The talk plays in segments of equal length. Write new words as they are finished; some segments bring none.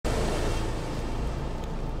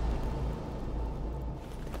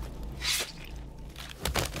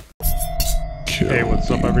Hey, what's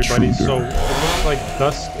up everybody? So, it looks like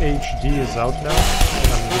Dusk HD is out now,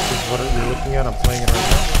 and this is what you're looking at. I'm playing it right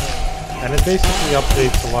now. And it basically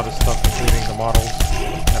updates a lot of stuff, including the models,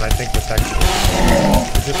 and I think the textures.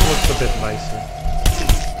 It just looks a bit nicer.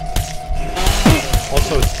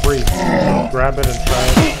 Also, it's free, so grab it and try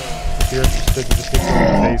it. If you're interested, you just need to own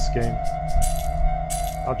the base game.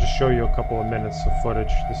 I'll just show you a couple of minutes of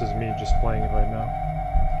footage. This is me just playing it right now.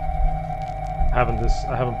 I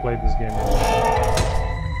haven't played this game yet.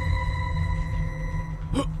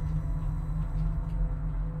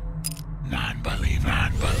 Non-believer.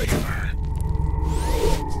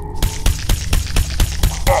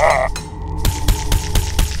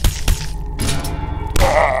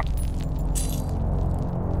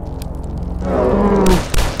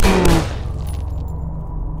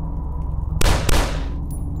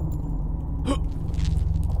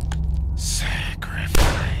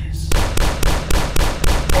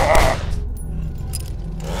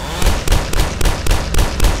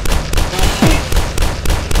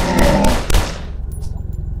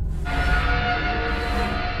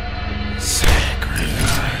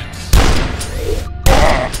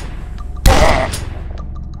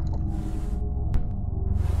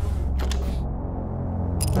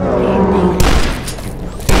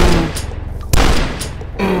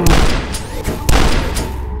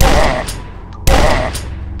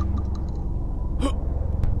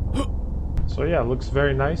 So yeah, it looks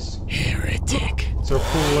very nice. Heretic. It's a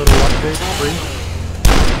cool little update, free.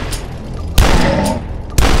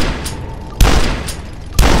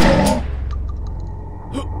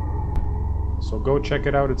 So go check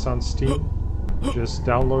it out, it's on Steam. Just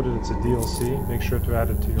download it, it's a DLC. Make sure to add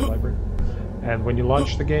it to your library. And when you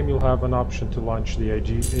launch the game, you'll have an option to launch the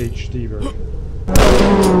HD version.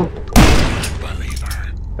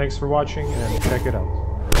 Thanks for watching and check it out.